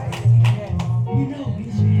 You know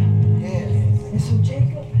he's your help. And so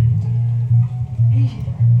Jacob, he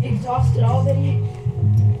exhausted all that he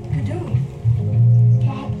could do.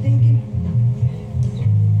 God thinking,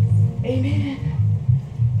 amen.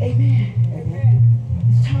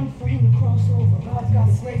 It's time for him to cross over. God's got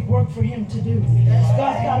a great work for him to do.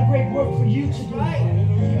 God's got a great work for you to do.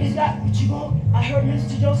 He's got, but you go, I heard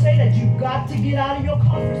Mr. Joe say that you've got to get out of your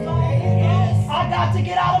comfort zone. I got to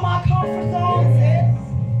get out of my comfort zone.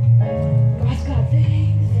 God's got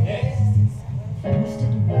things for us to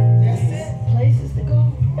do. Places to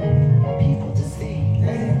go. People to see.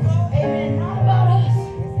 Amen. Not about us,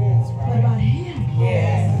 but about him.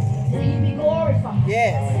 That he be glorified.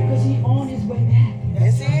 Because he on his way back.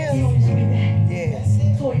 Yes, he is. He on his way back.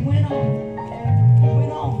 Yes. So he went on.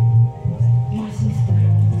 My sister.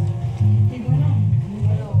 He went on.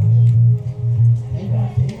 And God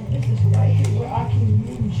said, this is right here where I can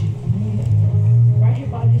use you. Right here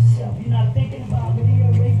by yourself. You're not thinking about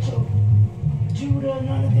Leah, Rachel, Judah,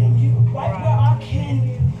 none of them. You right where I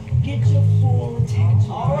can get your full attention.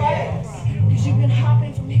 All right. Because you've been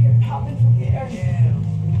hopping from here and hopping from there.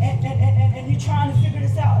 And you're trying to figure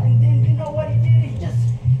this out. And then you know what he did? He just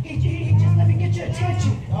let me get your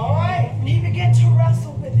attention. All right. And he began to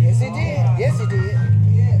wrestle with it. Yes, he did. Yes, he did.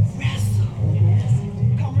 Wrestle.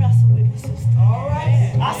 Come wrestle with me, sister. All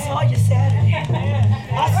right. I saw you Saturday.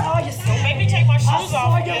 I saw you Saturday. Make me take my shoes I off.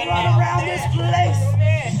 saw you run around this place.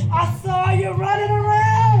 I saw you running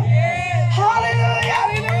around. Hallelujah.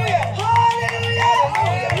 Hallelujah.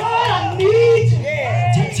 Lord, I need you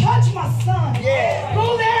to touch my son.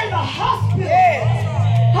 Go there in the hospital.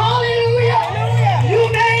 Hallelujah. You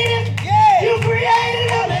made it. You created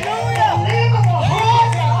him. The liver, the heart,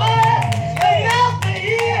 the eye, the mouth, the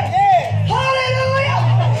ear. Hallelujah.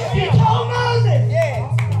 He told Moses,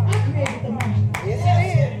 I created the mountain. Yes, he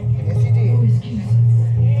did. Yes, he did. No excuses.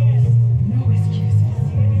 No excuses.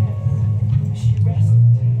 She wrestled.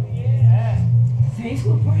 Saints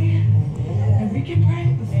were praying, and we can pray.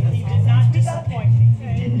 But He did not disappoint me.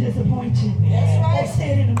 he didn't disappoint you. That's right. Oh,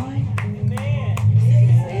 say it in the mic.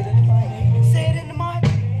 Say it in the mic.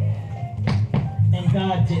 And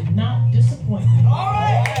God did not disappoint me. All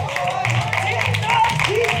right.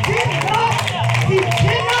 He did not.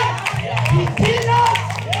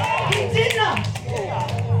 He did not.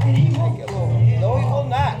 And he won't. No, he will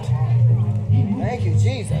not. He won't. Thank you,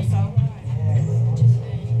 Jesus. Just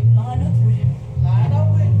line up with him. Line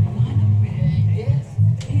up with him. Yes.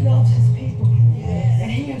 He loves his people. Yes.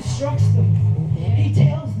 And he instructs them. He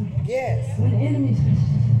tells them. Yes. When enemies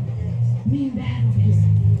mean bad over here,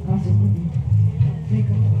 God said, they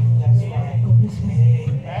go. Go this way.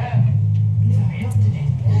 He's our help today.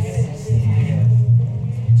 He's our help.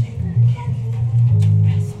 Jacob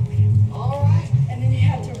wrestled with him. All right. And then he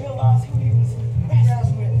had to realize who he was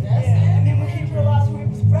wrestling with. And then when he realized who he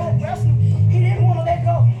was wrestling, he didn't want to let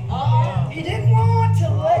go. He didn't want to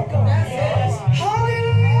let go.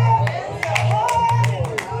 Hallelujah.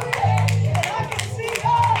 Hallelujah. And I can see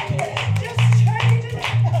God just changing it.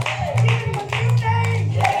 Giving him a new name.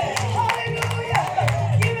 Hallelujah.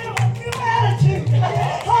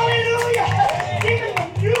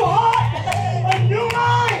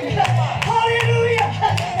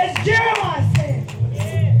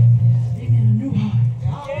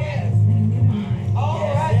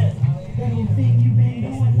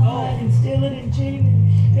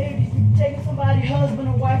 somebody's husband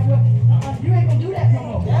or wife. You ain't gonna do that no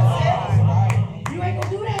more. You ain't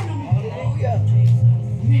gonna do that no more. You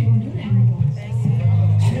ain't gonna do that no more.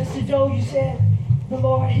 Mr. Joe, you said the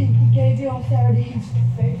Lord, he gave you on Saturday. He's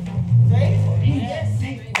faithful. He's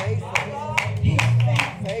faithful. He's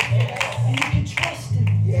faithful. And you can trust him.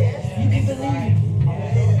 You can believe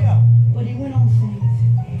him. But he went on things.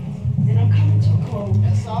 And I'm coming to a close.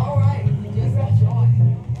 That's all right.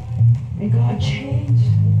 And God changed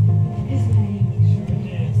his name.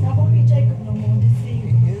 It's not going to be Jacob no more,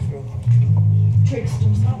 deceiver, trickster.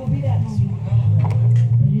 It's not going to be that no more.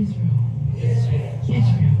 But Israel.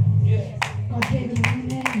 Israel. God gave him a new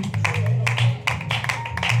name.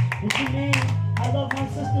 The new name. I love my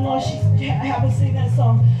sister-in-law. She have her sing that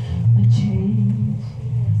song. A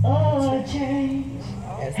change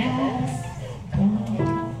has come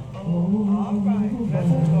over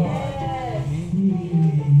me.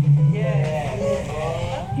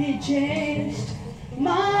 He changed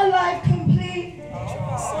my life complete.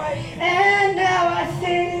 And now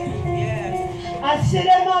I sit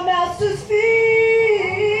at my master's feet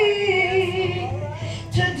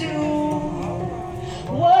to do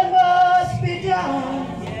what must be done.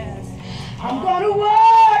 I'm gonna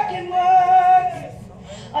work and work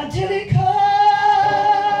until he comes.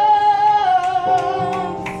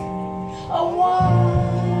 A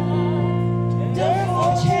wonderful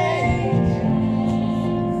change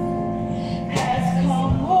has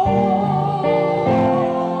come over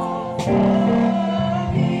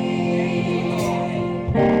me.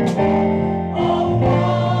 Oh,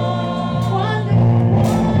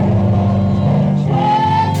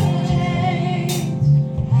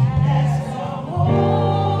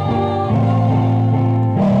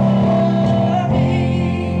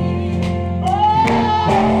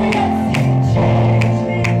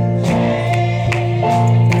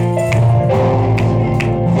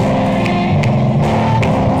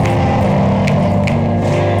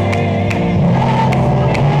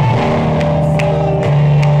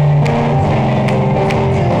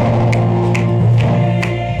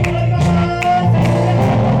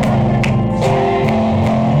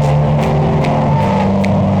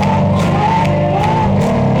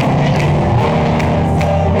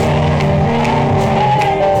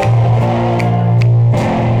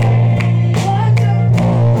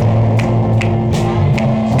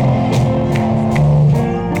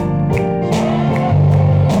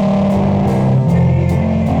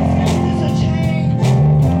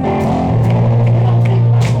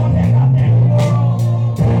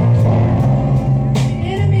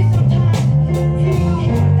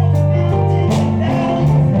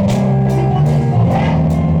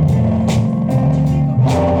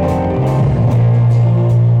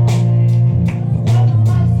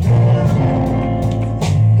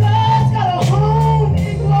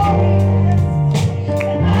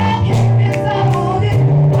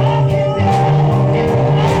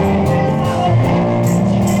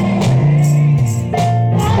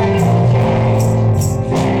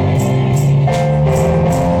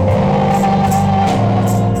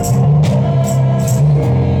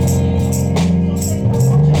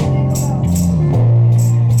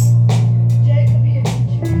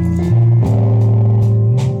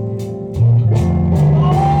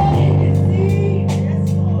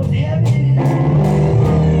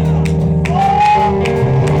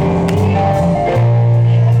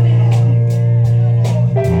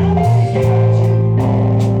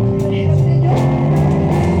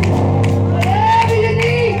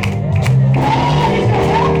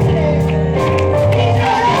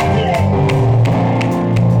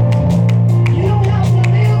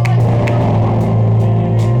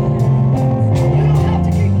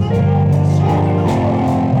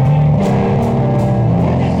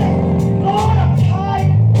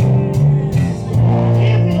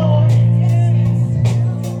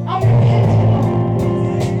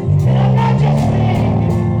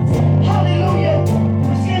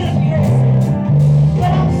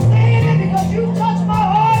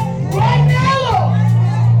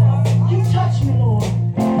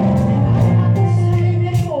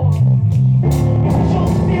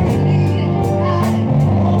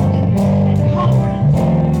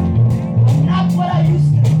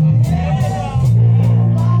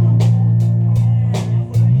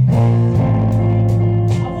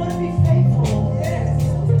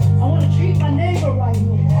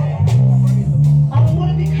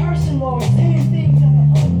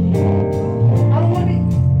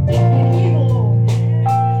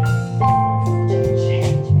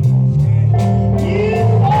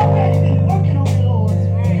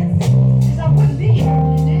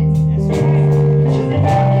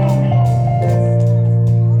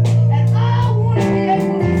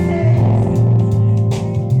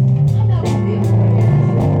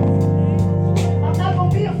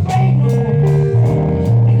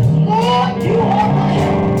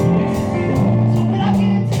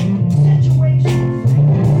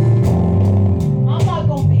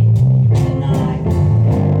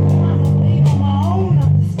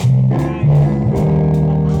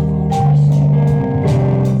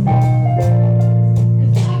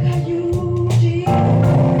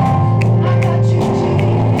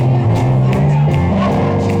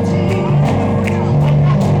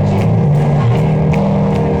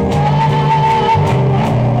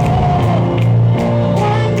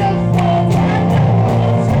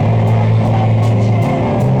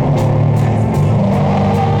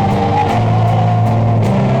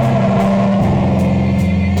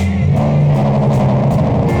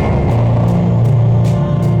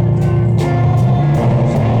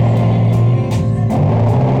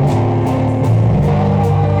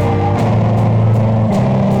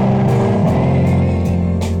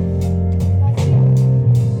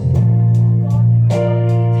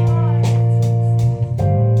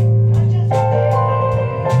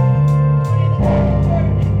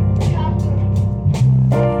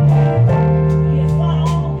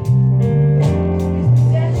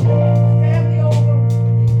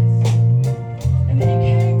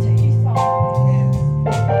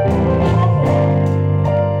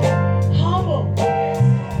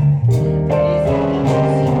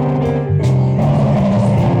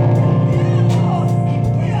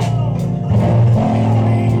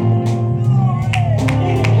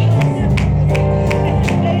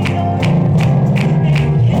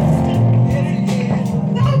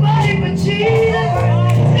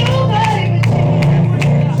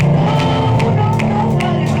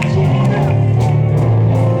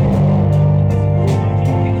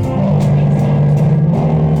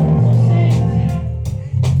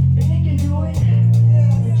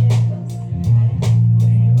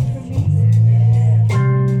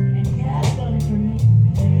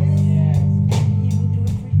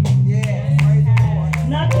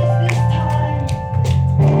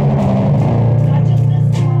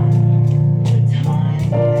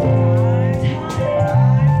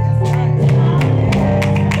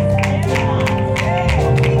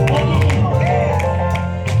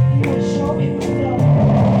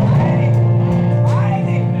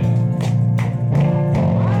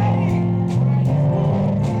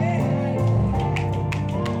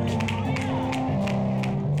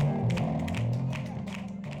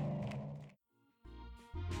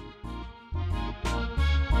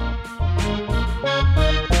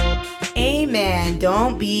 Amen.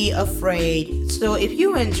 Don't be afraid. So if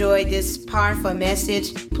you enjoyed this powerful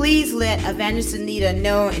message, please let Evangelist Anita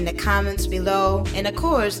know in the comments below. And of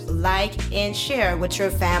course, like and share with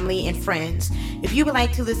your family and friends. If you would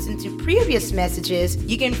like to listen to previous messages,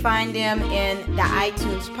 you can find them in the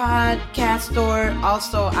iTunes podcast store,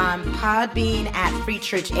 also on Podbean at Free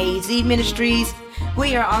Church AZ Ministries.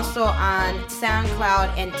 We are also on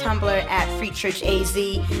SoundCloud and Tumblr at Free Church AZ.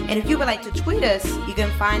 And if you would like to tweet us, you can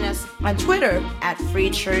find us on Twitter at Free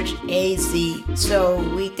Church AZ. So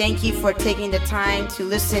we thank you for taking the time to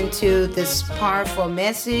listen to this powerful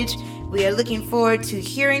message. We are looking forward to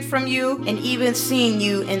hearing from you and even seeing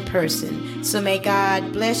you in person. So may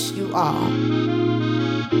God bless you all.